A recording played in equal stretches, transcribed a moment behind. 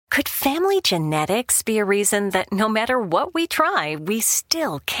Could family genetics be a reason that no matter what we try, we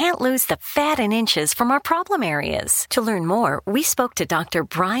still can't lose the fat and inches from our problem areas? To learn more, we spoke to Dr.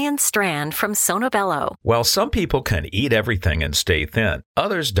 Brian Strand from Sonobello. While some people can eat everything and stay thin,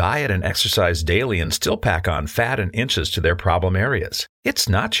 others diet and exercise daily and still pack on fat and inches to their problem areas. It's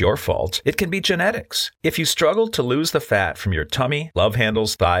not your fault. It can be genetics. If you struggle to lose the fat from your tummy, love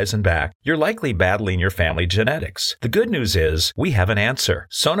handles, thighs, and back, you're likely battling your family genetics. The good news is we have an answer.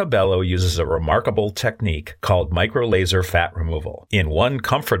 Sonobello uses a remarkable technique called microlaser fat removal. In one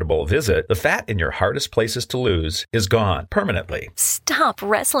comfortable visit, the fat in your hardest places to lose is gone permanently. Stop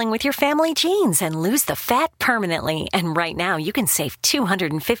wrestling with your family genes and lose the fat permanently. And right now, you can save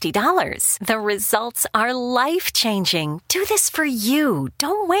 $250. The results are life-changing. Do this for you.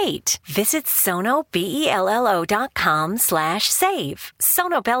 Don't wait. Visit sonobello.com/save.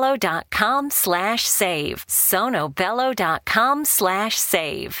 sonobello.com/save.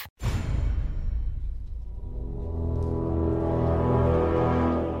 sonobello.com/save.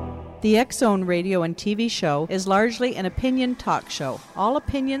 The X-Zone radio and TV show is largely an opinion talk show. All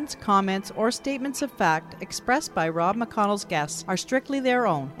opinions, comments, or statements of fact expressed by Rob McConnell's guests are strictly their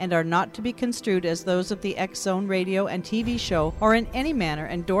own and are not to be construed as those of the X-Zone radio and TV show or in any manner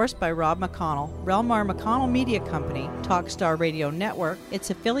endorsed by Rob McConnell, Relmar McConnell Media Company, Talkstar Radio Network, its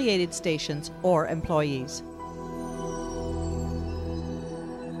affiliated stations, or employees.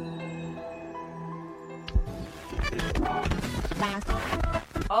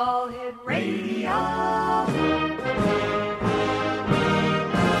 All Hit Radio.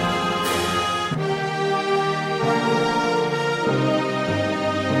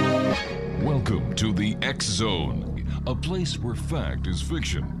 Welcome to the X Zone, a place where fact is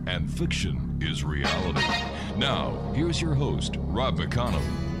fiction and fiction is reality. Now, here's your host, Rob McConnell.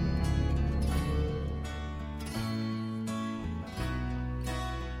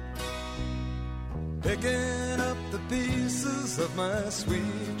 Picking up the pieces of my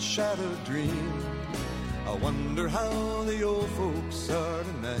sweet shattered dream, I wonder how the old folks are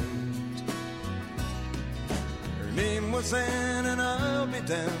tonight. Her name was Anne, and I'll be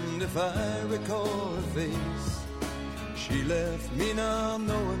damned if I recall her face. She left me now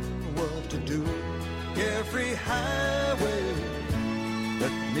knowing what to do. Carefree highway,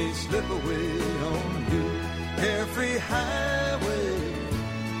 let me slip away on you. Carefree highway,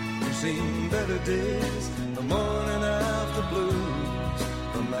 you've seen better days, the morning after blues,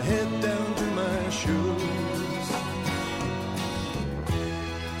 from my head down to my shoes.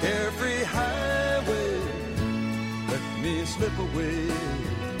 Carefree highway, let me slip away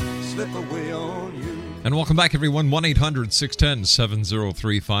on you. And welcome back, everyone.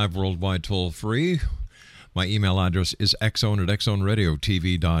 1-800-610-7035, worldwide toll free. My email address is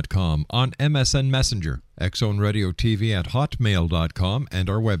xzone@xzoneradiotv.com. On MSN Messenger, xzoneradiotv@hotmail.com, and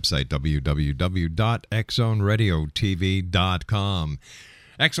our website, www.xzoneradiotv.com.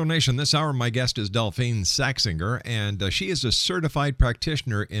 Exonation, this hour, my guest is Delphine Saxinger, and she is a certified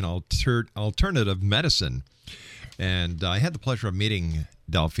practitioner in alternative medicine. And I had the pleasure of meeting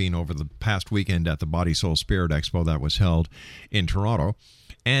Delphine over the past weekend at the Body, Soul, Spirit Expo that was held in Toronto.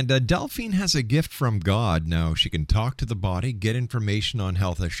 And Delphine has a gift from God. Now, she can talk to the body, get information on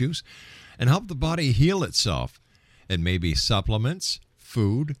health issues, and help the body heal itself. And maybe supplements,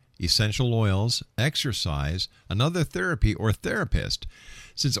 food, essential oils, exercise, another therapy or therapist.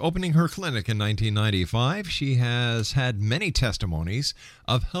 Since opening her clinic in 1995, she has had many testimonies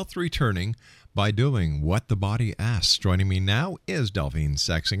of health returning by doing what the body asks. Joining me now is Delphine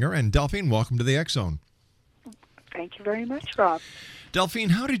Saxinger. And Delphine, welcome to the X Zone. Thank you very much, Rob. Delphine,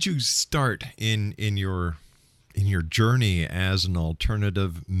 how did you start in your journey as an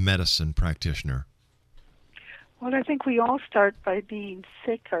alternative medicine practitioner? Well, I think we all start by being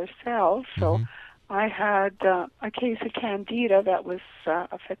sick ourselves. So I had a case of candida that was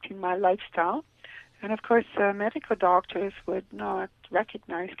affecting my lifestyle. And, of course, medical doctors would not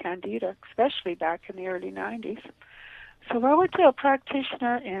recognize candida, especially back in the early 90s. So I went to a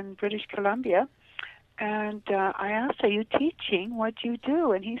practitioner in British Columbia, and I asked, "Are you teaching what you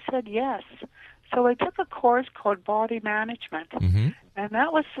do?" And he said, "Yes." So I took a course called Body Management, and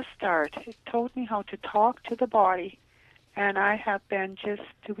that was the start. It taught me how to talk to the body, and I have been just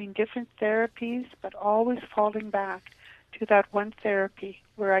doing different therapies, but always falling back to that one therapy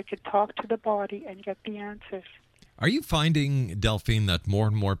where I could talk to the body and get the answers. Are you finding, Delphine, that more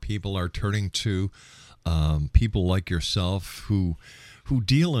and more people are turning to people like yourself who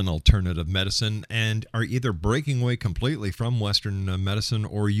deal in alternative medicine and are either breaking away completely from Western medicine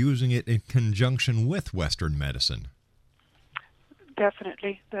or using it in conjunction with Western medicine?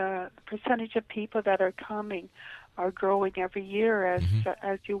 Definitely. The percentage of people that are coming are growing every year. As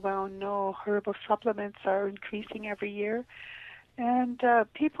you well know, herbal supplements are increasing every year. And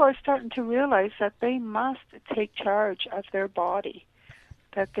people are starting to realize that they must take charge of their body,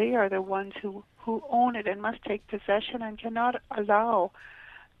 that they are the ones who own it and must take possession and cannot allow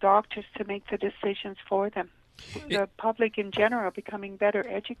doctors to make the decisions for them. The public in general are becoming better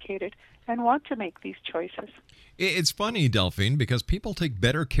educated and want to make these choices. It's funny, Delphine, because people take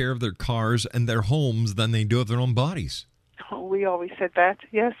better care of their cars and their homes than they do of their own bodies. Oh, we always said that,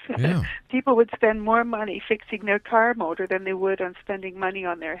 yes. Yeah. People would spend more money fixing their car motor than they would on spending money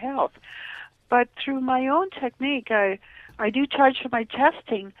on their health. But through my own technique, I do charge for my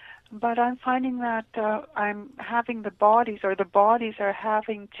testing, but I'm finding that I'm having the bodies are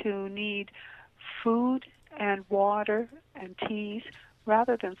having to need food and water and teas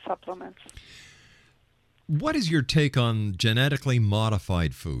rather than supplements. What is your take on genetically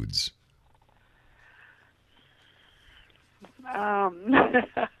modified foods?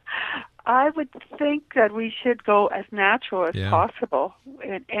 I would think that we should go as natural as possible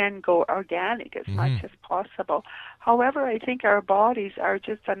and go organic as much as possible. However, I think our bodies are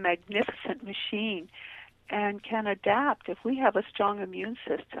just a magnificent machine and can adapt. If we have a strong immune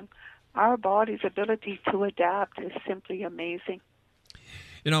system, our body's ability to adapt is simply amazing.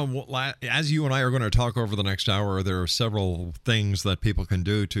 You know, as you and I are going to talk over the next hour, there are several things that people can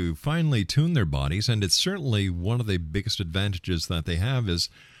do to finely tune their bodies, and it's certainly one of the biggest advantages that they have is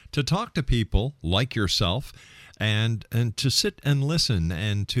to talk to people like yourself and to sit and listen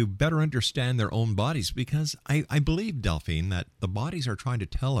and to better understand their own bodies, because I believe, Delphine, that the bodies are trying to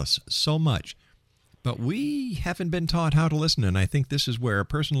tell us so much, but we haven't been taught how to listen, and I think this is where a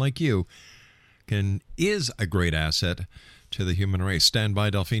person like you is a great asset to the human race. Stand by,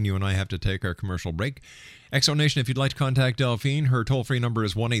 Delphine. You and I have to take our commercial break. Exonation, if you'd like to contact Delphine, her toll-free number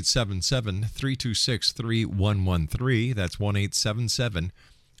is 1-877-326-3113. That's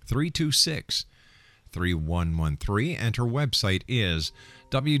 1-877-326-3113. And her website is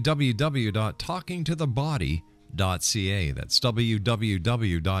www.talkingtothebody.ca. That's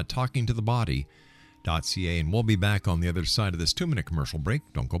www.talkingtothebody.ca. And we'll be back on the other side of this 2-minute commercial break.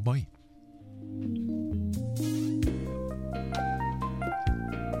 Don't go by.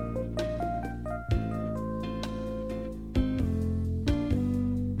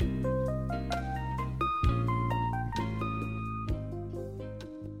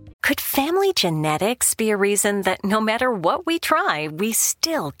 Could family genetics be a reason that no matter what we try, we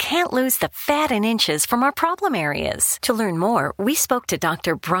still can't lose the fat and inches from our problem areas? To learn more, we spoke to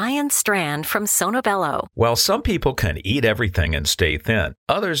Dr. Brian Strand from Sonobello. While some people can eat everything and stay thin,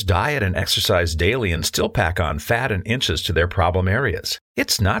 others diet and exercise daily and still pack on fat and inches to their problem areas.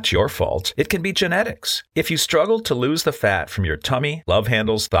 It's not your fault. It can be genetics. If you struggle to lose the fat from your tummy, love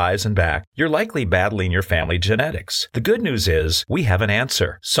handles, thighs, and back, you're likely battling your family genetics. The good news is we have an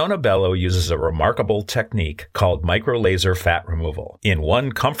answer. Sonobello uses a remarkable technique called microlaser fat removal. In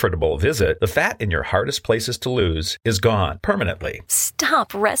one comfortable visit, the fat in your hardest places to lose is gone permanently.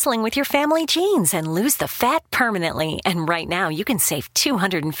 Stop wrestling with your family genes and lose the fat permanently. And right now, you can save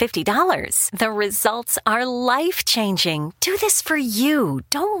 $250. The results are life-changing. Do this for you.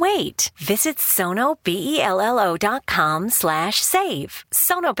 Don't wait. Visit sonobello.com/save.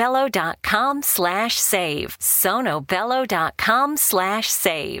 sonobello.com/save.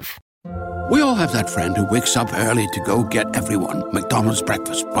 sonobello.com/save. We all have that friend who wakes up early to go get everyone McDonald's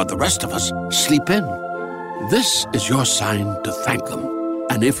breakfast, while the rest of us sleep in. This is your sign to thank them.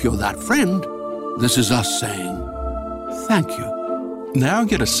 And if you're that friend, this is us saying thank you. Now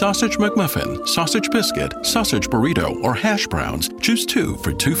get a sausage McMuffin, sausage biscuit, sausage burrito, or hash browns. Choose 2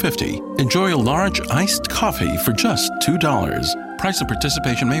 for $2.50. Enjoy a large iced coffee for just $2. Price and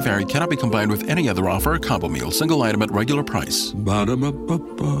participation may vary. Cannot be combined with any other offer or combo meal. Single item at regular price.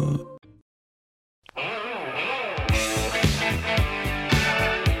 Ba-da-ba-ba-ba.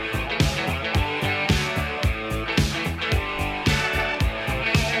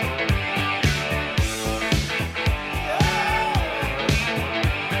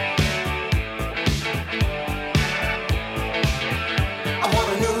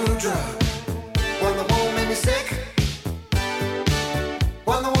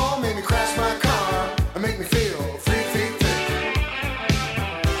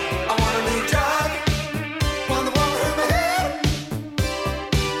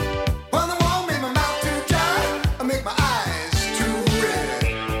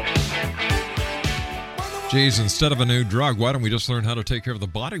 Geez, instead of a new drug, why don't we just learn how to take care of the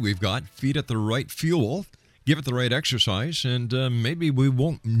body we've got, feed it the right fuel, give it the right exercise, and maybe we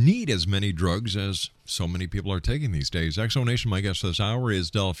won't need as many drugs as so many people are taking these days. Exonation, my guest this hour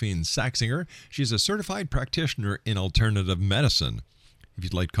is Delphine Saxinger. She's a certified practitioner in alternative medicine. If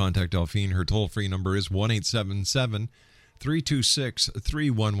you'd like to contact Delphine, her toll-free number is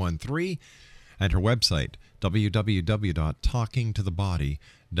 1-877-326-3113, and her website,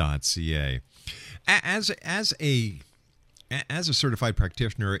 www.talkingtothebody.ca. As a certified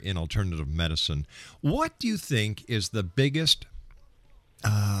practitioner in alternative medicine, what do you think is the biggest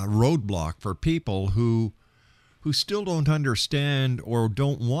roadblock for people who still don't understand or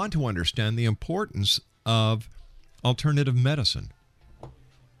don't want to understand the importance of alternative medicine?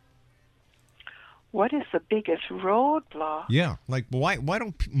 What is the biggest roadblock? Yeah, like why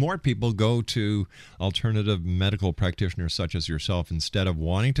don't more people go to alternative medical practitioners such as yourself instead of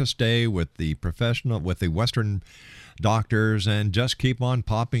wanting to stay with the Western doctors and just keep on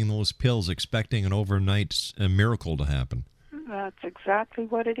popping those pills expecting an overnight miracle to happen? That's exactly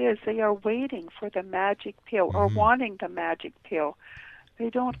what it is. They are waiting for the magic pill or wanting the magic pill. They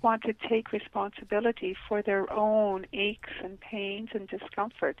don't want to take responsibility for their own aches and pains and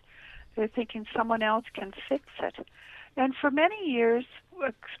discomfort. They're thinking someone else can fix it. And for many years,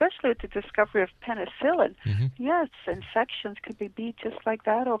 especially with the discovery of penicillin, yes, infections could be beat just like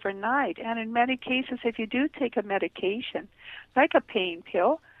that overnight. And in many cases, if you do take a medication, like a pain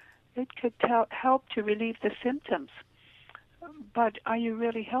pill, it could help to relieve the symptoms. But are you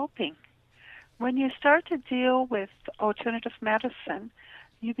really helping? When you start to deal with alternative medicine,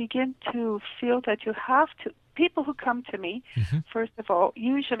 you begin to feel that you have to. People who come to me, first of all,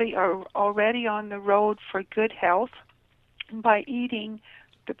 usually are already on the road for good health by eating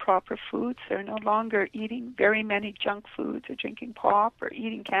the proper foods. They're no longer eating very many junk foods or drinking pop or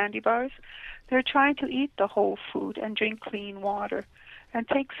eating candy bars. They're trying to eat the whole food and drink clean water and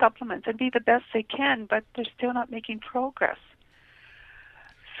take supplements and be the best they can, but they're still not making progress.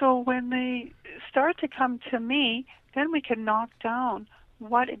 So when they start to come to me, then we can knock down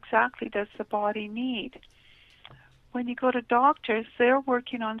what exactly does the body need. When you go to doctors, they're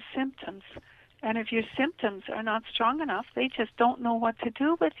working on symptoms. And if your symptoms are not strong enough, they just don't know what to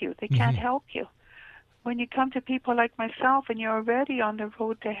do with you. They can't help you. When you come to people like myself and you're already on the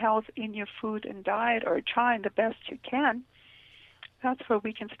road to health in your food and diet or trying the best you can, that's where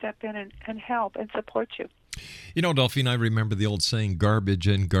we can step in and help and support you. You know, Delphine, I remember the old saying, garbage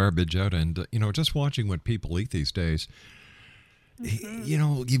in, garbage out. And, just watching what people eat these days,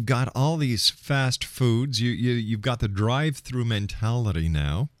 you've got all these fast foods. You've got the drive-through mentality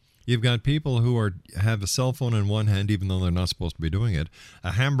now. You've got people who have a cell phone in one hand, even though they're not supposed to be doing it,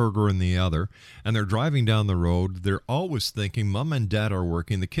 a hamburger in the other, and they're driving down the road. They're always thinking mom and dad are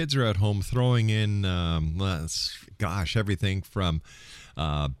working. The kids are at home throwing in, everything from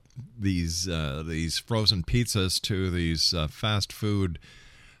these frozen pizzas to these fast food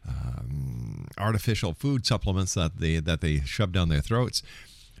artificial food supplements that they shove down their throats.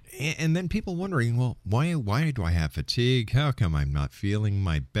 And then people wondering, well, why do I have fatigue? How come I'm not feeling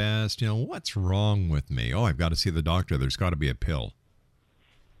my best? What's wrong with me? Oh, I've got to see the doctor. There's got to be a pill.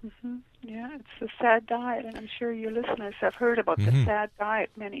 Yeah, it's the sad diet, and I'm sure your listeners have heard about the sad diet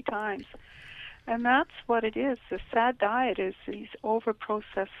many times. And that's what it is. The sad diet is these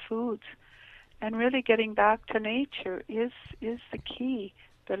over-processed foods. And really getting back to nature is the key.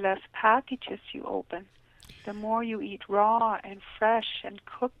 The less packages you open, the more you eat raw and fresh and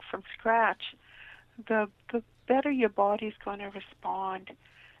cooked from scratch, the better your body's going to respond.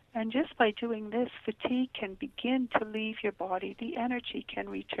 And just by doing this, fatigue can begin to leave your body. The energy can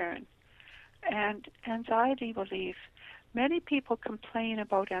return. And anxiety will leave. Many people complain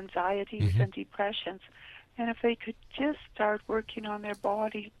about anxieties and depressions. And if they could just start working on their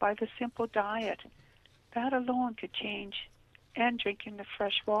body by the simple diet, that alone could change. And drinking the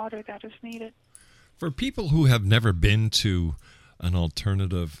fresh water that is needed. For people who have never been to an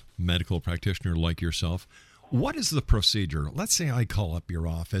alternative medical practitioner like yourself, what is the procedure? Let's say I call up your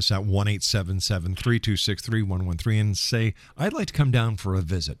office at 1-877-326-3113 and say, I'd like to come down for a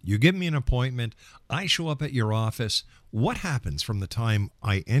visit. You give me an appointment. I show up at your office. What happens from the time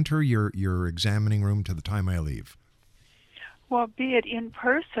I enter your examining room to the time I leave? Well, be it in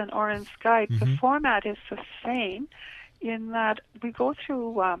person or in Skype, the format is the same. In that we go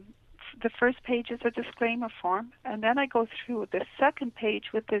through the first page is a disclaimer form, and then I go through the second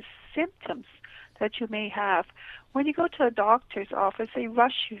page with the symptoms that you may have. When you go to a doctor's office, they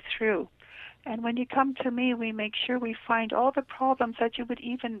rush you through. And when you come to me, we make sure we find all the problems that you would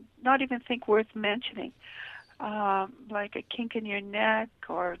not even think worth mentioning, like a kink in your neck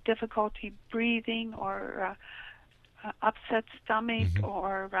or difficulty breathing or upset stomach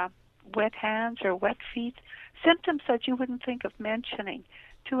or wet hands or wet feet, symptoms that you wouldn't think of mentioning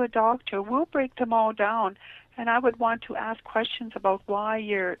to a doctor. We'll break them all down, and I would want to ask questions about why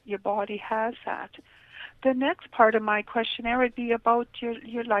your body has that. The next part of my questionnaire would be about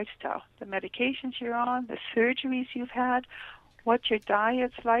your lifestyle, the medications you're on, the surgeries you've had, what your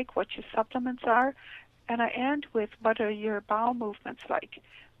diet's like, what your supplements are, and I end with what are your bowel movements like,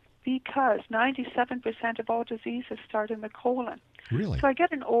 because 97% of all diseases start in the colon. Really? So I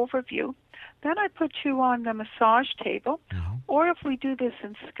get an overview. Then I put you on the massage table, or if we do this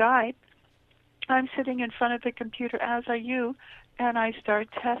in Skype, I'm sitting in front of the computer, as are you, and I start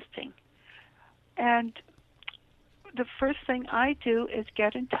testing. And the first thing I do is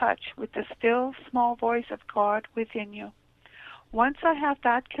get in touch with the still small voice of God within you. Once I have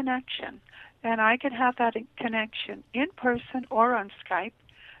that connection, and I can have that connection in person or on Skype,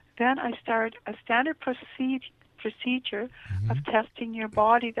 then I start a standard procedure of testing your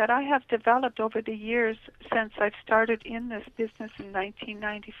body that I have developed over the years since I've started in this business in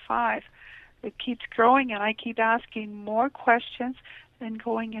 1995. It keeps growing, and I keep asking more questions and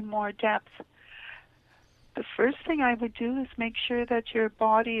going in more depth. The first thing I would do is make sure that your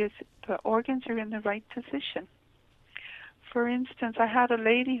body the organs are in the right position. For instance, I had a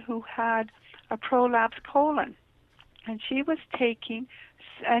lady who had a prolapsed colon, and she was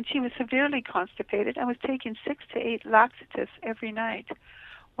severely constipated and was taking 6 to 8 laxatives every night.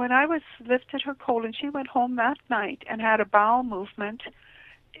 When I lifted her colon, she went home that night and had a bowel movement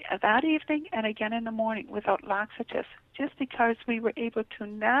that evening and again in the morning without laxatives, just because we were able to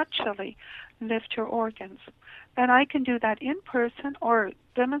naturally lift her organs. And I can do that in person or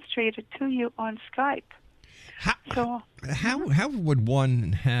demonstrate it to you on Skype. How would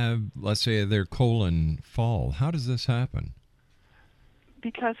one have, let's say, their colon fall? How does this happen?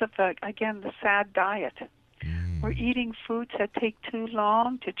 Because of the sad diet. We're eating foods that take too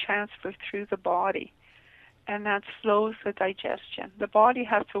long to transfer through the body, and that slows the digestion. The body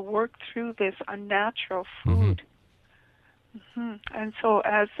has to work through this unnatural food. And so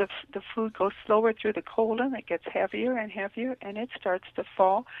as the food goes slower through the colon, it gets heavier and heavier, and it starts to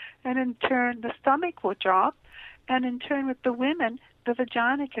fall. And in turn, the stomach will drop, and in turn with the women, the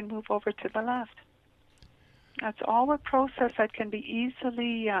vagina can move over to the left. That's all a process that can be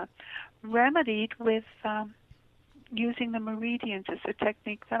easily remedied with using the meridians. Is a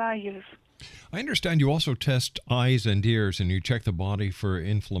technique that I use. I understand you also test eyes and ears, and you check the body for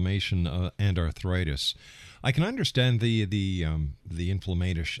inflammation and arthritis. I can understand the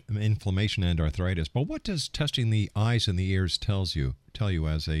inflammation and arthritis, but what does testing the eyes and the ears tell you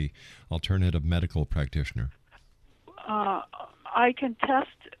as a alternative medical practitioner? I can test.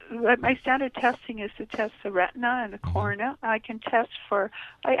 My standard testing is to test the retina and the cornea. I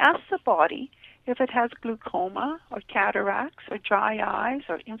ask the body if it has glaucoma or cataracts or dry eyes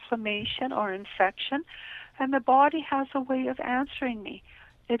or inflammation or infection, and the body has a way of answering me.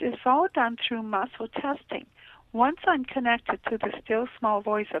 It is all done through muscle testing. Once I'm connected to the still small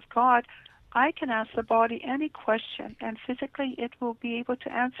voice of God, I can ask the body any question, and physically it will be able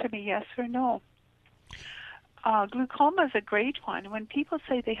to answer me yes or no. Glaucoma is a great one. When people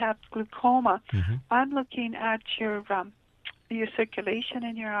say they have glaucoma, I'm looking at your circulation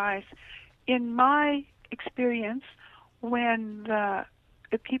in your eyes. In my experience, when the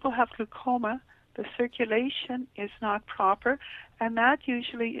people have glaucoma, the circulation is not proper, and that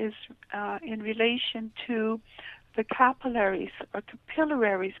usually is in relation to the capillaries or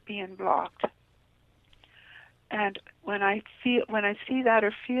capillaries being blocked. And when I see that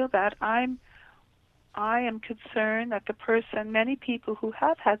or feel that, I am concerned that many people who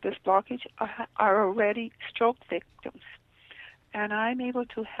have had this blockage are already stroke victims. And I'm able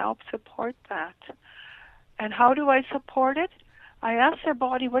to help support that. And how do I support it? I ask their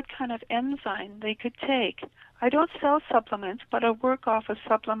body what kind of enzyme they could take. I don't sell supplements, but I work off of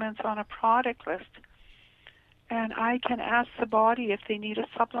supplements on a product list. And I can ask the body if they need a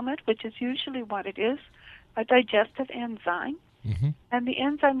supplement, which is usually what it is, a digestive enzyme. And the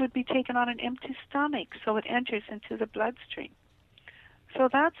enzyme would be taken on an empty stomach, so it enters into the bloodstream. So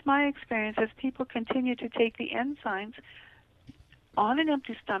that's my experience. As people continue to take the enzymes on an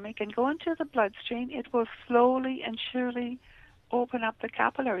empty stomach and go into the bloodstream, it will slowly and surely open up the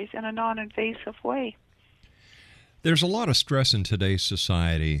capillaries in a non-invasive way. There's a lot of stress in today's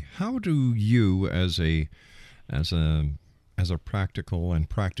society. How do you, as a practical and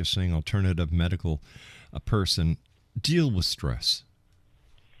practicing alternative medical person, deal with stress?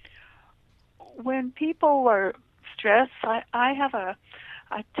 When people are stressed, I have a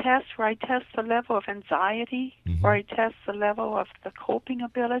test where I test the level of anxiety, or I test the level of the coping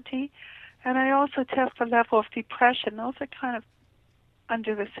ability, and I also test the level of depression. Those are kind of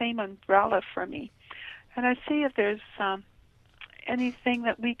under the same umbrella for me. And I see if there's anything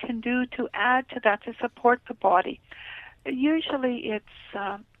that we can do to add to that to support the body. Usually it's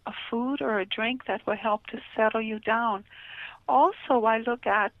a food or a drink that will help to settle you down. Also, I look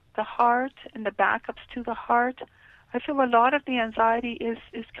at the heart and the backups to the heart. I feel a lot of the anxiety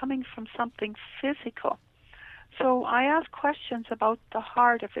is coming from something physical. So I ask questions about the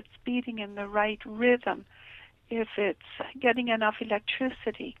heart, if it's beating in the right rhythm, if it's getting enough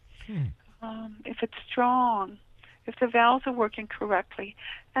electricity, if it's strong, if the valves are working correctly.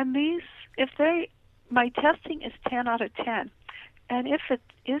 And these, my testing is 10 out of 10. And if it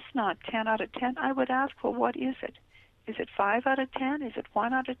is not 10 out of 10, I would ask, well, what is it? Is it 5 out of 10? Is it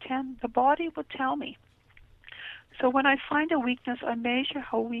 1 out of 10? The body will tell me. So when I find a weakness, I measure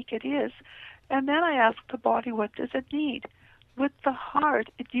how weak it is, and then I ask the body, what does it need? With the heart,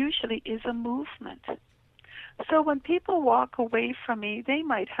 it usually is a movement. So when people walk away from me, they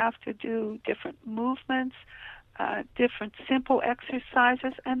might have to do different movements, different simple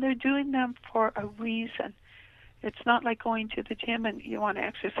exercises, and they're doing them for a reason. It's not like going to the gym and you want to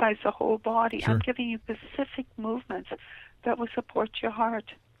exercise the whole body. Sure. I'm giving you specific movements that will support your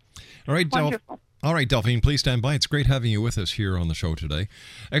heart. All right, Wonderful. All right, Delphine, please stand by. It's great having you with us here on the show today.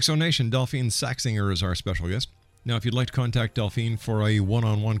 Exonation, Delphine Saxinger is our special guest. Now, if you'd like to contact Delphine for a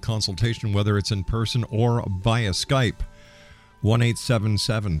one-on-one consultation, whether it's in person or via Skype,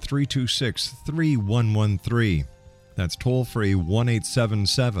 1-877-326-3113. That's toll-free,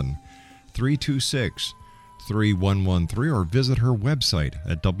 1-877-326-3113, or visit her website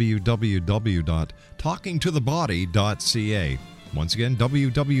at www.talkingtothebody.ca. Once again,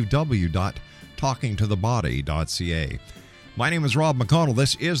 www.talkingtothebody.ca. My name is Rob McConnell.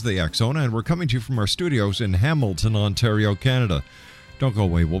 This is the X Zone, and we're coming to you from our studios in Hamilton, Ontario, Canada. Don't go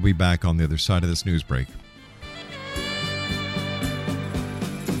away. We'll be back on the other side of this news break.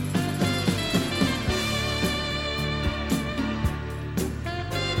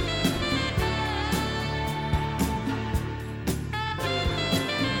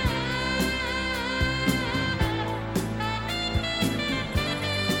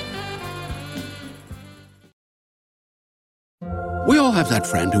 We all have that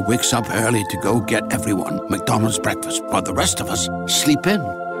friend who wakes up early to go get everyone McDonald's breakfast, while the rest of us sleep in.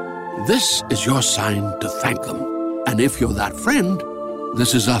 This is your sign to thank them. And if you're that friend,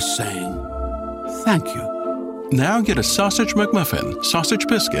 this is us saying thank you. Now get a sausage McMuffin, sausage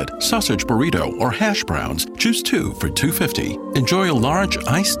biscuit, sausage burrito, or hash browns. Choose 2 for $2.50. Enjoy a large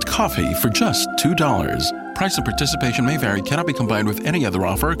iced coffee for just $2. Price and participation may vary. Cannot be combined with any other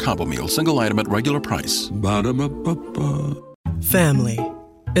offer or combo meal. Single item at regular price. Ba-da-ba-ba-ba. Family.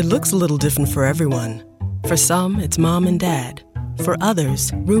 It looks a little different for everyone. For some, it's mom and dad. For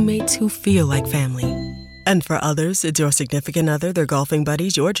others, roommates who feel like family. And for others, it's your significant other, their golfing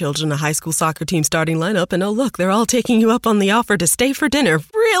buddies, your children, a high school soccer team starting lineup, and oh look, they're all taking you up on the offer to stay for dinner,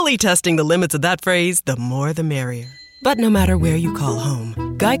 really testing the limits of that phrase, the more the merrier. But no matter where you call home,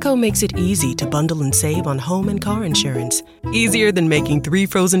 Geico makes it easy to bundle and save on home and car insurance. Easier than making 3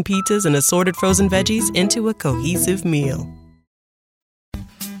 frozen pizzas and assorted frozen veggies into a cohesive meal.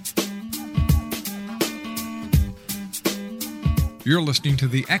 You're listening to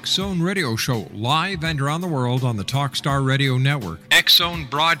the X Zone Radio Show, live and around the world on the Talkstar Radio Network, X Zone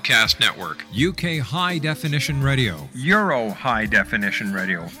Broadcast Network, UK High Definition Radio, Euro High Definition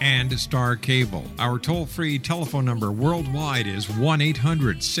Radio, and Star Cable. Our toll-free telephone number worldwide is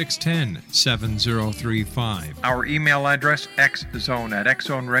 1-800-610-7035. Our email address,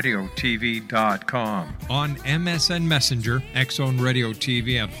 xzone@xzoneradiotv.com. On MSN Messenger,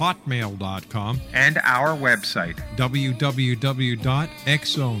 xzoneradiotv@hotmail.com, and our website,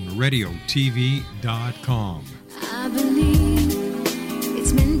 www.xzoneradiotv.com. I believe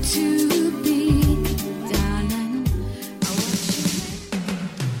it's meant to be, darling. I want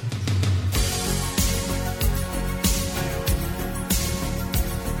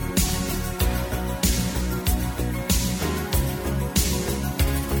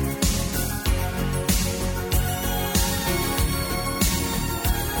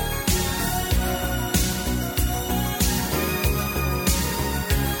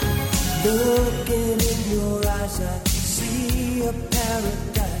Looking in your eyes, I see a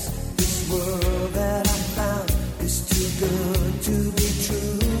paradise. This world that I found is too good to be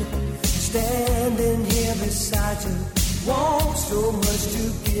true. Standing here beside you, want so much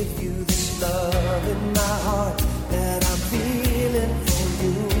to give you this love in my heart that I'm feeling for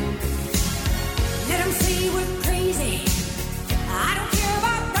you. Let them say we're crazy. I don't care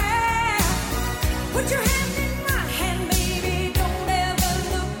about that. Put your hand in my hand, baby. Don't ever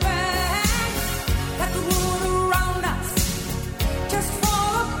look back. Let the world around us just fall.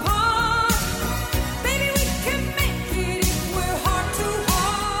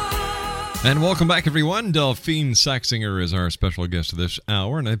 And welcome back, everyone. Delphine Saxinger is our special guest this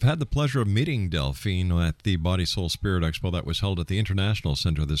hour, and I've had the pleasure of meeting Delphine at the Body, Soul, Spirit Expo that was held at the International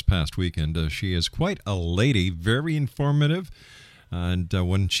Center this past weekend. She is quite a lady, very informative, and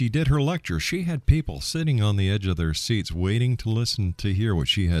when she did her lecture, she had people sitting on the edge of their seats waiting to listen to hear what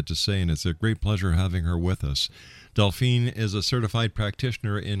she had to say, and it's a great pleasure having her with us. Delphine is a certified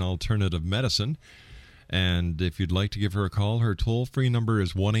practitioner in alternative medicine. And if you'd like to give her a call, her toll-free number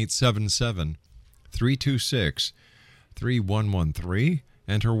is 1-877-326-3113,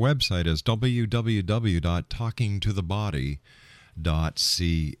 and her website is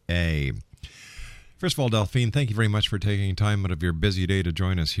www.talkingtothebody.ca. First of all, Delphine, thank you very much for taking time out of your busy day to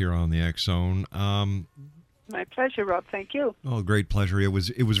join us here on the X Zone. My pleasure, Rob. Thank you. Oh, great pleasure. It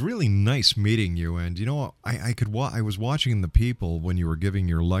was really nice meeting you, and you know, I was watching the people when you were giving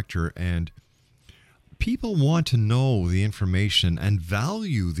your lecture, and people want to know the information and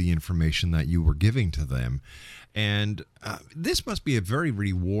value the information that you were giving to them. And this must be a very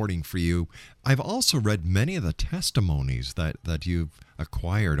rewarding for you. I've also read many of the testimonies that you've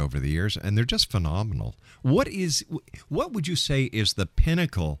acquired over the years, and they're just phenomenal. What would you say is the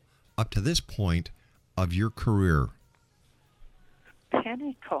pinnacle up to this point of your career?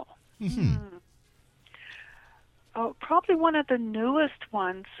 Pinnacle? Oh, probably one of the newest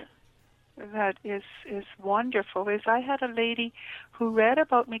ones that is wonderful is I had a lady who read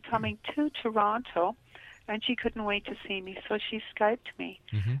about me coming to Toronto, and she couldn't wait to see me, so she Skyped me.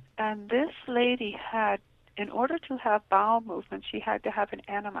 And this lady had, in order to have bowel movement, she had to have an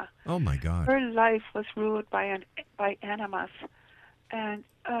enema. Oh my God! Her life was ruled by enemas, and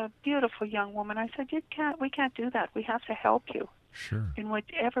a beautiful young woman. I said, we can't do that. We have to help you, sure, in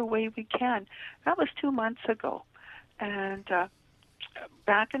whichever way we can. That was 2 months ago, and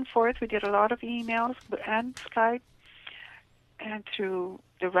back and forth, we did a lot of emails and Skype, and through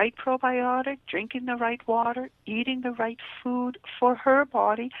the right probiotic, drinking the right water, eating the right food for her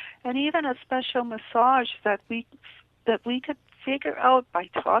body, and even a special massage that we could figure out by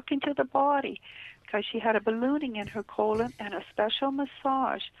talking to the body, because she had a ballooning in her colon, and a special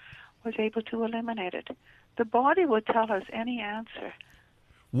massage was able to eliminate it. The body would tell us any answer.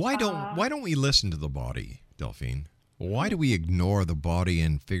 Why don't we listen to the body, Delphine? Why do we ignore the body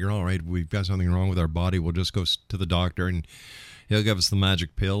and figure, all right, we've got something wrong with our body, we'll just go to the doctor and he'll give us the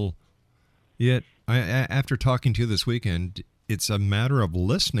magic pill? Yet, after talking to you this weekend, it's a matter of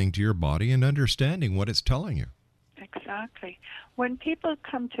listening to your body and understanding what it's telling you. Exactly. When people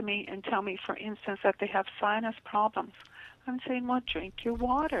come to me and tell me, for instance, that they have sinus problems, I'm saying, well, drink your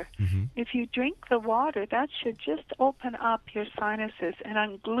water. If you drink the water, that should just open up your sinuses and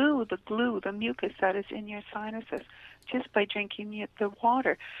unglue the mucus that is in your sinuses, just by drinking the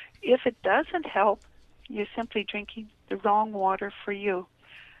water. If it doesn't help, you're simply drinking the wrong water for you.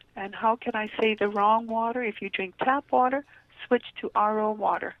 And how can I say the wrong water? If you drink tap water, switch to RO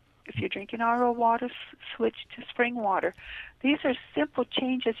water. If you're drinking RO water, switch to spring water. These are simple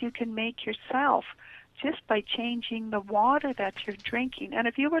changes you can make yourself just by changing the water that you're drinking. And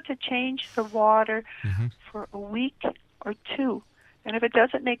if you were to change the water for a week or two, and if it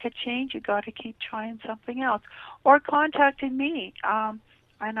doesn't make a change, you got to keep trying something else. Or contacting me,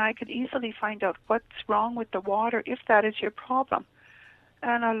 and I could easily find out what's wrong with the water if that is your problem.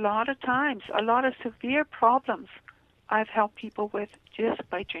 And a lot of times, a lot of severe problems I've helped people with just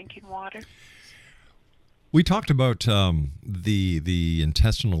by drinking water. We talked about the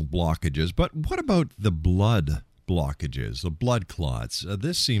intestinal blockages, but what about the blood blockages, the blood clots?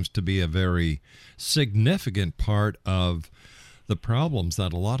 This seems to be a very significant part of the problems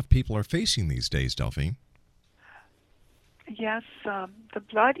that a lot of people are facing these days, Delphine. Yes, the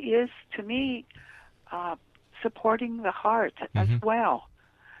blood is, to me, supporting the heart as well.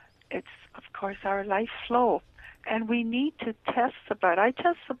 It's, of course, our life flow. And we need to test the blood. I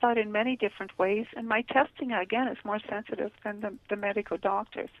test the blood in many different ways, and my testing, again, is more sensitive than the medical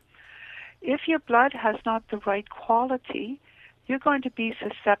doctors. If your blood has not the right quality, you're going to be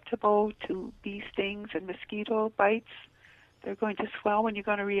susceptible to bee stings and mosquito bites. They're going to swell when you're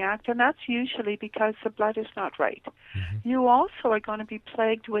going to react, and that's usually because the blood is not right. You also are going to be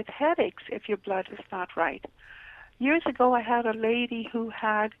plagued with headaches if your blood is not right. Years ago, I had a lady who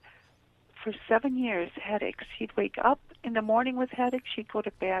had, for 7 years, headaches. She'd wake up in the morning with headaches. She'd go to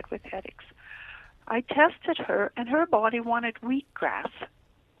bed with headaches. I tested her, and her body wanted wheatgrass.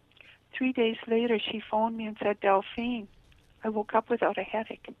 3 days later, she phoned me and said, Delphine, I woke up without a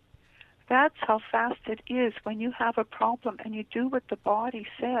headache. That's how fast it is. When you have a problem and you do what the body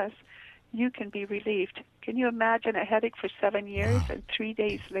says, you can be relieved. Can you imagine a headache for 7 years and 3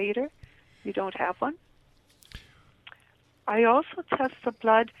 days later you don't have one? I also test the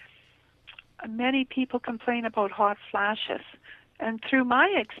blood many people complain about hot flashes. And through my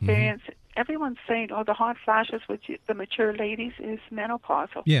experience, everyone's saying, oh, the hot flashes with the mature ladies is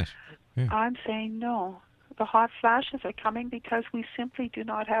menopausal. Yes. Yeah. I'm saying no. The hot flashes are coming because we simply do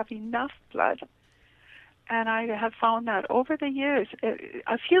not have enough blood. And I have found that over the years,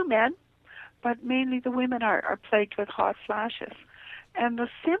 a few men, but mainly the women are plagued with hot flashes. And the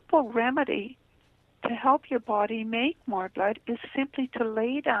simple remedy to help your body make more blood is simply to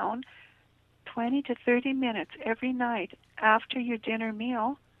lay down 20 to 30 minutes every night after your dinner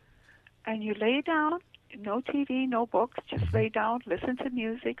meal, and you lay down, no TV, no books, just lay down, listen to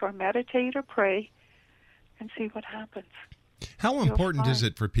music or meditate or pray, and see what happens. How important is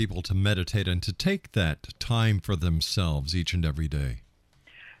it for people to meditate and to take that time for themselves each and every day?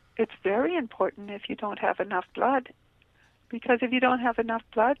 It's very important if you don't have enough blood, because if you don't have enough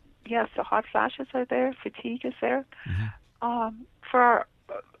blood, yes, the hot flashes are there, fatigue is there. For our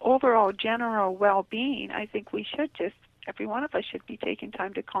overall general well-being, I think we should every one of us should be taking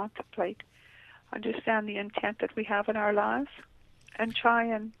time to contemplate, understand the intent that we have in our lives, and try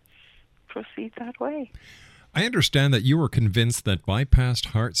and proceed that way. I understand that you were convinced that bypassed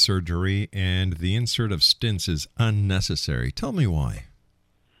heart surgery and the insert of stents is unnecessary. Tell me why.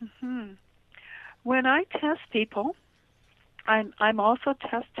 When I test people, I'm also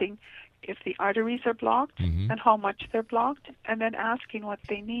testing if the arteries are blocked and how much they're blocked, and then asking what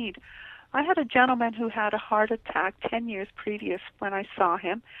they need. I had a gentleman who had a heart attack 10 years previous when I saw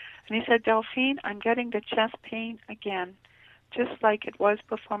him, and he said, Delphine, I'm getting the chest pain again, just like it was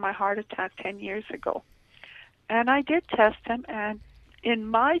before my heart attack 10 years ago. And I did test him, and in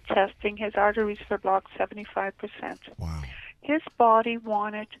my testing, his arteries were blocked 75%. Wow. His body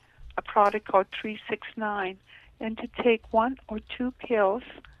wanted a product called 369, and to take 1 or 2 pills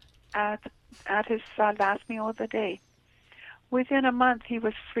at his last meal of the day. Within a month, he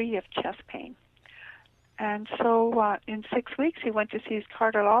was free of chest pain. And so in 6 weeks, he went to see his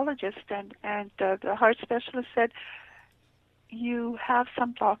cardiologist, and the heart specialist said, you have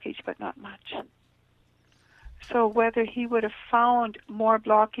some blockage, but not much. So whether he would have found more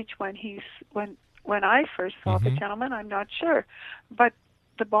blockage when I first saw the gentleman, I'm not sure. But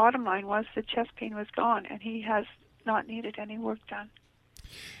the bottom line was the chest pain was gone, and he has not needed any work done.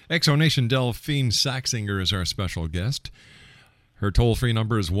 Exonation Delphine Saxinger is our special guest. Her toll-free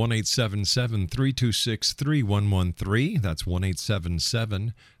number is 1-877-326-3113. That's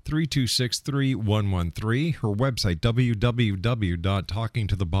 1-877-326-3113. Her website,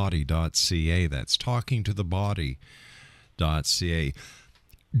 www.talkingtothebody.ca. That's talkingtothebody.ca.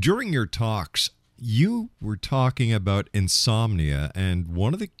 During your talks, you were talking about insomnia, and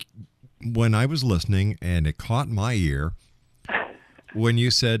when I was listening, and it caught my ear, when you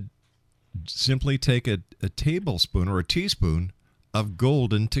said simply take a tablespoon or a teaspoon of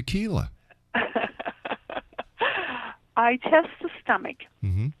golden tequila. I test the stomach,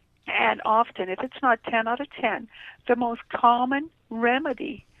 and often, if it's not 10 out of 10, the most common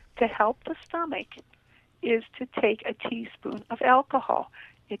remedy to help the stomach is to take a teaspoon of alcohol.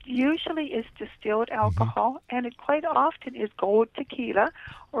 It usually is distilled alcohol, and it quite often is gold tequila,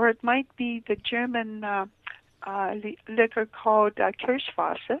 or it might be the German liquor called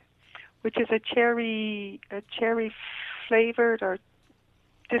Kirschwasser, which is a cherry flavored or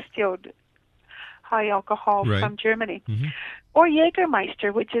distilled high alcohol from Germany, or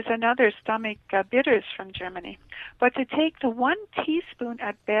Jägermeister, which is another stomach bitters from Germany. But to take the 1 teaspoon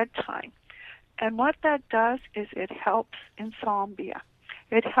at bedtime, and what that does is it helps insomnia.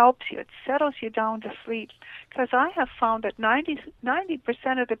 It helps you. It settles you down to sleep. Because I have found that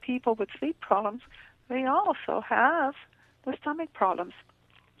 90% of the people with sleep problems, they also have the stomach problems.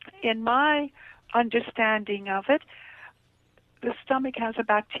 In my understanding of it, the stomach has a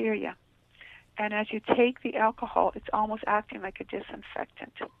bacteria. And as you take the alcohol, it's almost acting like a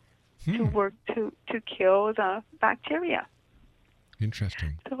disinfectant to work to kill the bacteria.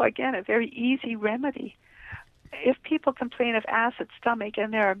 Interesting. So again, a very easy remedy. If people complain of acid stomach,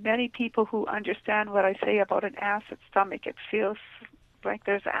 and there are many people who understand what I say about an acid stomach, it feels like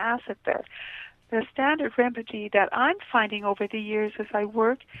there's acid there. The standard remedy that I'm finding over the years as I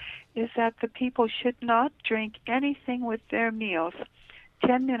work is that the people should not drink anything with their meals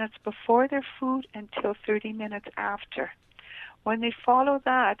 10 minutes before their food until 30 minutes after. When they follow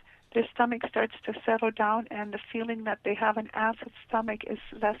that, their stomach starts to settle down, and the feeling that they have an acid stomach is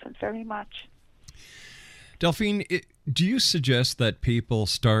lessened very much. Delphine, do you suggest that people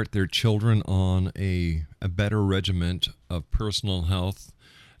start their children on a better regimen of personal health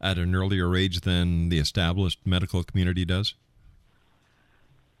at an earlier age than the established medical community does?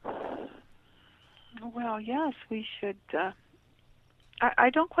 Well, yes, we should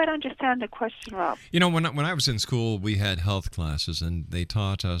I don't quite understand the question, Rob. You know, when I was in school, we had health classes, and they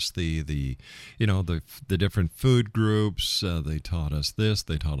taught us the different food groups. They taught us this,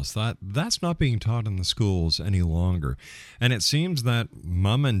 they taught us that. That's not being taught in the schools any longer. And it seems that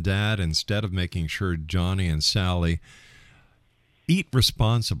mom and dad, instead of making sure Johnny and Sally eat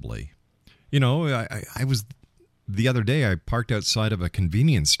responsibly, you know, I was the other day. I parked outside of a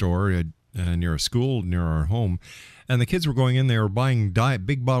convenience store near a school near our home. And the kids were going in there buying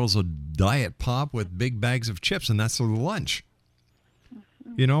big bottles of Diet Pop with big bags of chips, and that's their lunch.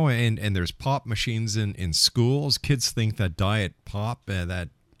 Mm-hmm. You know, and there's pop machines in schools. Kids think that Diet Pop that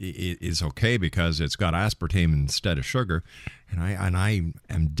is okay because it's got aspartame instead of sugar, and I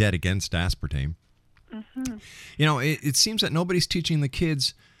am dead against aspartame. Mm-hmm. You know, it seems that nobody's teaching the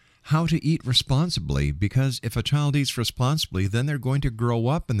kids how to eat responsibly, because if a child eats responsibly, then they're going to grow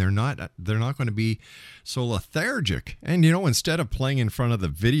up and they're not going to be so lethargic. And, you know, instead of playing in front of the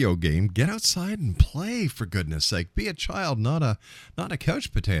video game, get outside and play, for goodness sake. Be a child, not a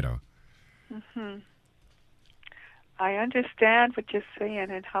couch potato. Mm-hmm. I understand what you're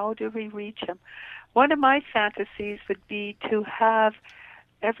saying, and how do we reach them? One of my fantasies would be to have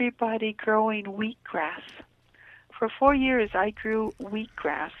everybody growing wheatgrass. For 4 years, I grew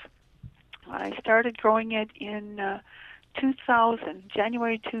wheatgrass. I started growing it in 2000,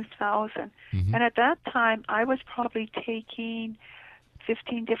 January 2000. Mm-hmm. And at that time, I was probably taking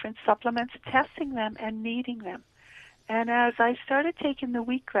 15 different supplements, testing them and needing them. And as I started taking the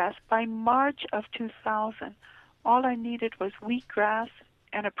wheatgrass, by March of 2000, all I needed was wheatgrass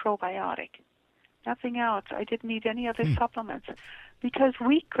and a probiotic. Nothing else. I didn't need any other supplements, because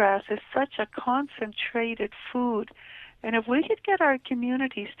wheatgrass is such a concentrated food. And if we could get our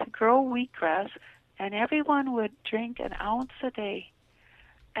communities to grow wheatgrass, and everyone would drink an ounce a day,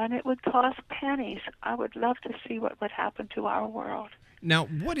 and it would cost pennies, I would love to see what would happen to our world. Now,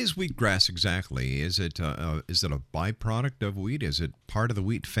 what is wheatgrass exactly? Is it a byproduct of wheat? Is it part of the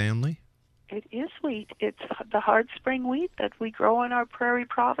wheat family? It is wheat. It's the hard spring wheat that we grow in our prairie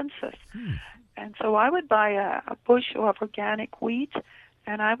provinces. And so I would buy a bushel of organic wheat,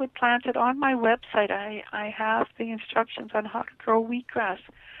 and I would plant it on my website. I have the instructions on how to grow wheatgrass.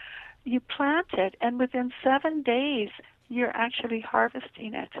 You plant it, and within 7 days, you're actually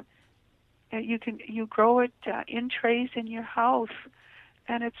harvesting it. You grow it in trays in your house,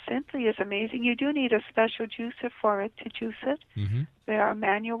 and it simply is amazing. You do need a special juicer for it to juice it. Mm-hmm. There are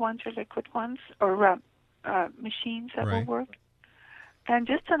manual ones or liquid ones, or machines that will work. And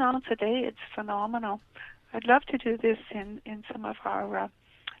just an ounce a day, it's phenomenal. I'd love to do this in some of our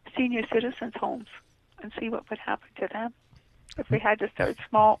senior citizens' homes and see what would happen to them if we had to start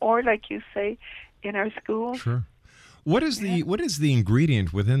small, or, like you say, in our schools. Sure. What is the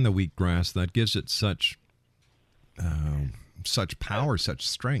ingredient within the wheatgrass that gives it such power, such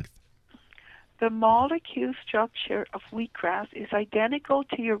strength? The molecule structure of wheatgrass is identical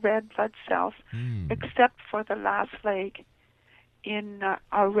to your red blood cells, except for the last leg. In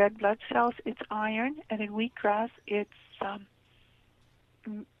our red blood cells, it's iron, and in wheatgrass, it's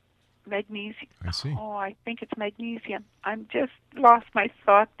magnesium. I see. Oh, I think it's magnesium. I'm just lost my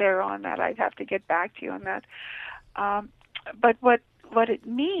thought there on that. I'd have to get back to you on that. But what it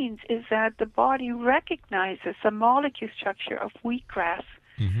means is that the body recognizes the molecule structure of wheatgrass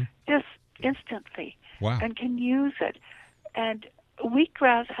just instantly and can use it. And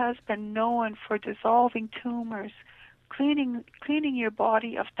wheatgrass has been known for dissolving tumors, cleaning your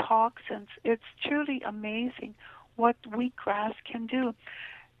body of toxins. It's truly amazing what wheatgrass can do.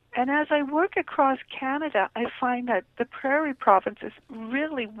 And as I work across Canada, I find that the prairie provinces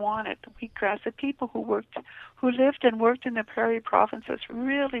really wanted wheatgrass. The people who lived and worked in the prairie provinces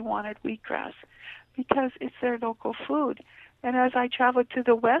really wanted wheatgrass because it's their local food. And as I traveled to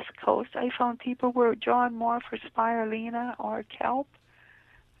the West Coast, I found people were drawing more for spirulina or kelp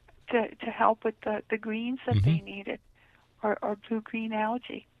to help with the greens that they needed, or blue-green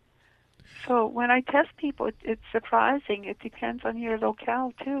algae. So when I test people, it's surprising. It depends on your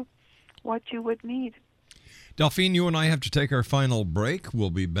locale, too, what you would need. Delphine, you and I have to take our final break. We'll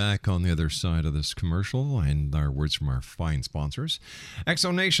be back on the other side of this commercial and our words from our fine sponsors.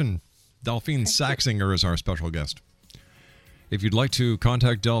 Exonation, Delphine Saxinger is our special guest. If you'd like to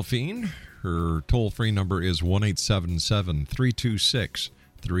contact Delphine, her toll-free number is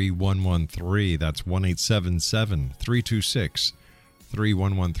 1-877-326-3113. That's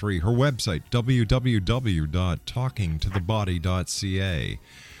 1-877-326-3113. Her website, www.talkingtothebody.ca.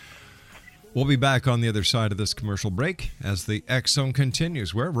 We'll be back on the other side of this commercial break as the X Zone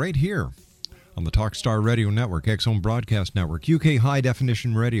continues. We're right here on the Talkstar Radio Network, X-Zone Broadcast Network, UK High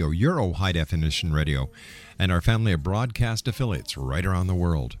Definition Radio, Euro High Definition Radio, and our family of broadcast affiliates right around the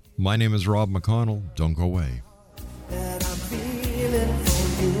world. My name is Rob McConnell. Don't go away. That I'm feeling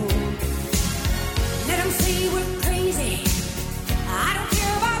for you. Let 'em say we're crazy. I don't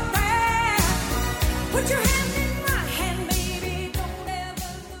care about that. Put your hand in my hand, baby. Don't ever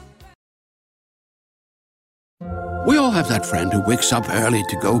look. We all have that friend who wakes up early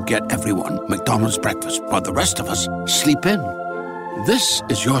to go get everyone McDonald's breakfast, while the rest of us sleep in. This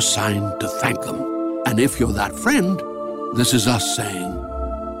is your sign to thank them. And if you're that friend, this is us saying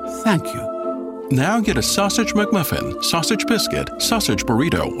thank you. Now get a sausage McMuffin, sausage biscuit, sausage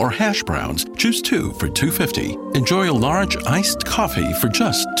burrito, or hash browns. Choose 2 for $2.50. Enjoy a large iced coffee for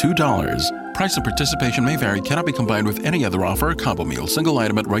just $2. Price and participation may vary. Cannot be combined with any other offer or combo meal. Single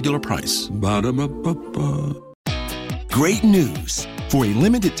item at regular price. Ba-da-ba-ba-ba. Great news! For a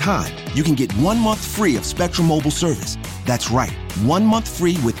limited time, you can get 1 month free of Spectrum Mobile service. That's right, 1 month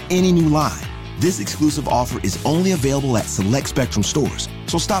free with any new line. This exclusive offer is only available at select Spectrum stores,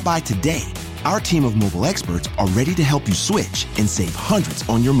 so stop by today. Our team of mobile experts are ready to help you switch and save hundreds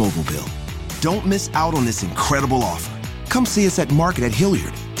on your mobile bill. Don't miss out on this incredible offer. Come see us at Market at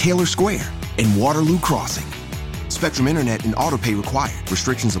Hilliard, Taylor Square, and Waterloo Crossing. Spectrum Internet and autopay required.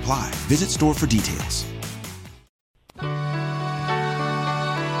 Restrictions apply. Visit store for details.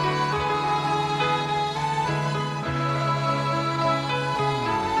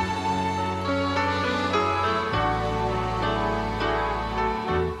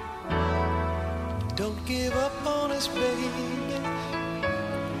 Don't give up on us, baby.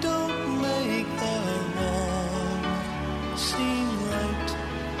 Don't make the wrong seem right.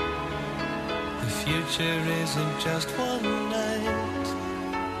 The future isn't just one night.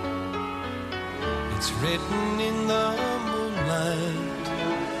 It's written in the moonlight,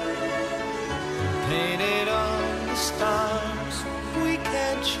 painted on the stars. We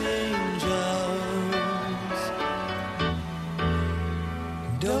can't change ours.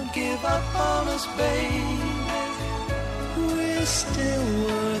 Don't give up on us, baby. We're still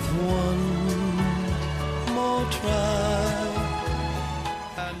worth one more try.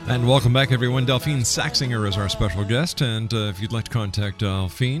 And welcome back, everyone. Delphine Saxinger is our special guest. And if you'd like to contact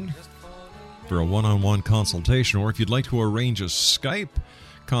Delphine for a one-on-one consultation, or if you'd like to arrange a Skype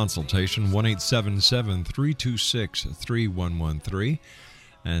consultation, 1-877-326-3113.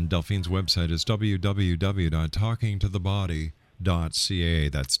 And Delphine's website is www.talkingtothebody.ca.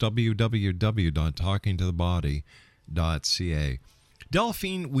 That's www.talkingtothebody.ca.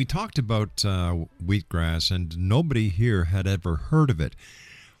 Delphine, we talked about wheatgrass, and nobody here had ever heard of it.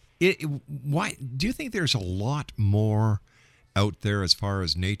 Why do you think there's a lot more out there as far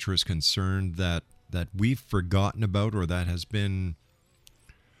as nature is concerned that we've forgotten about, or that has been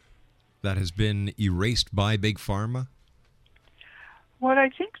erased by Big Pharma? Well, I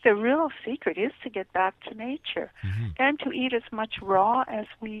think the real secret is to get back to nature and to eat as much raw as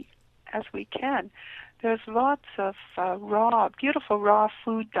we can. There's lots of beautiful raw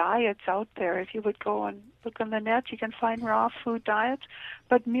food diets out there. If you would go and look on the net, you can find raw food diets.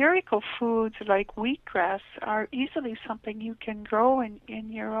 But miracle foods like wheatgrass are easily something you can grow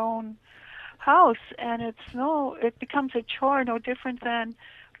in your own house, and it becomes a chore no different than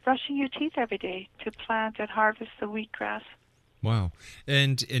brushing your teeth every day to plant and harvest the wheatgrass. Wow.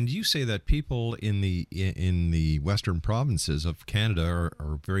 And you say that people in the western provinces of Canada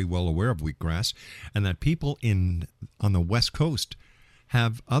are very well aware of wheatgrass, and that people on the west coast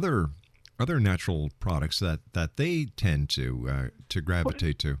have other natural products that they tend to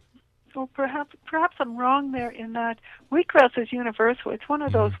gravitate to. Well, perhaps I'm wrong there in that wheatgrass is universal. It's one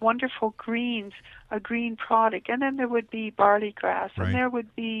of those wonderful greens, a green product. And then there would be barley grass, and there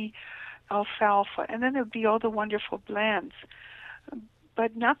would be alfalfa, and then there would be all the wonderful blends.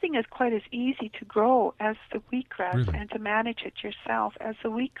 But nothing is quite as easy to grow as the wheatgrass and to manage it yourself as the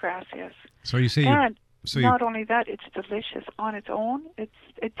wheatgrass is. So you say, and not only that, it's delicious on its own. It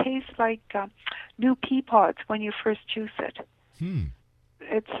tastes like new pea pods when you first juice it.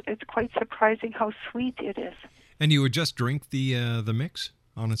 It's quite surprising how sweet it is. And you would just drink the mix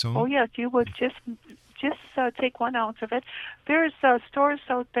on its own? Oh yes, you would just take 1 ounce of it. There's stores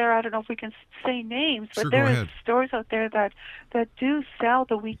out there, I don't know if we can say names, but there's stores out there that do sell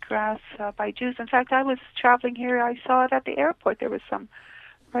the wheatgrass by juice. In fact, I was traveling here, I saw it at the airport. There was some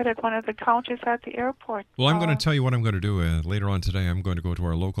right at one of the counters at the airport. Well, I'm going to tell you what I'm going to do later on today. I'm going to go to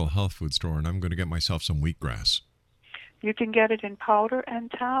our local health food store, and I'm going to get myself some wheatgrass. You can get it in powder and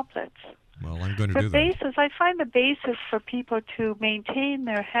tablets. Well, I'm going to The do that. basis, I find the basis for people to maintain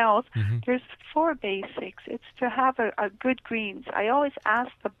their health, there's 4 basics. It's to have a good greens. I always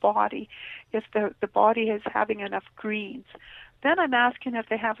ask the body if the body is having enough greens. Then I'm asking if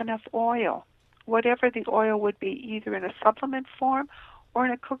they have enough oil, whatever the oil would be, either in a supplement form or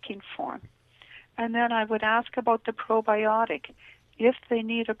in a cooking form. And then I would ask about the probiotic, if they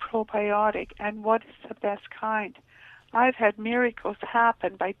need a probiotic, and what is the best kind. I've had miracles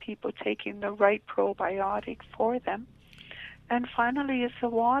happen by people taking the right probiotic for them. And finally is the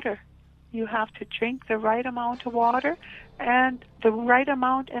water. You have to drink the right amount of water, and the right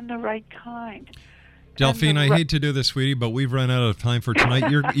amount and the right kind. Delphine, I hate to do this, sweetie, but we've run out of time for tonight.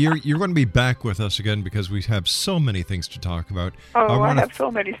 You're going to be back with us again because we have so many things to talk about. Oh, I have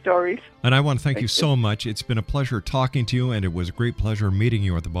so many stories. And I want to thank you so much. It's been a pleasure talking to you, and it was a great pleasure meeting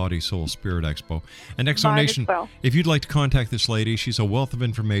you at the Body, Soul, Spirit Expo. And Exo Nation, if you'd like to contact this lady, she's a wealth of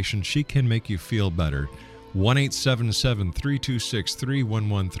information. She can make you feel better.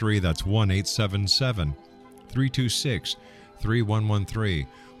 1-877-326-3113. That's 1-877-326-3113.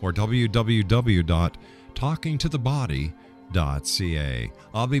 Or www.talkingtothebody.ca.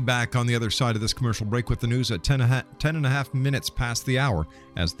 I'll be back on the other side of this commercial break with the news at 10 and a half minutes past the hour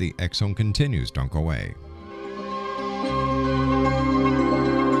as the X-Zone continues. Don't go away.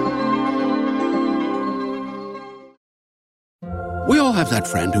 We all have that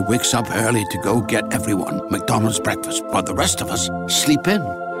friend who wakes up early to go get everyone McDonald's breakfast, while the rest of us sleep in.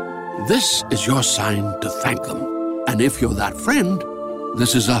 This is your sign to thank them. And if you're that friend,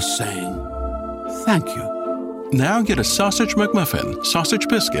 this is us saying thank you. Now get a sausage McMuffin, sausage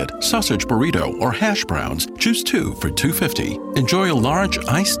biscuit, sausage burrito, or hash browns. Choose 2 for $2.50. Enjoy a large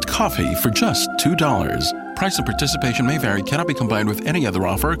iced coffee for just $2. Price and participation may vary. Cannot be combined with any other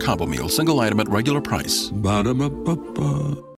offer or combo meal. Single item at regular price. Ba-da-ba-ba-ba.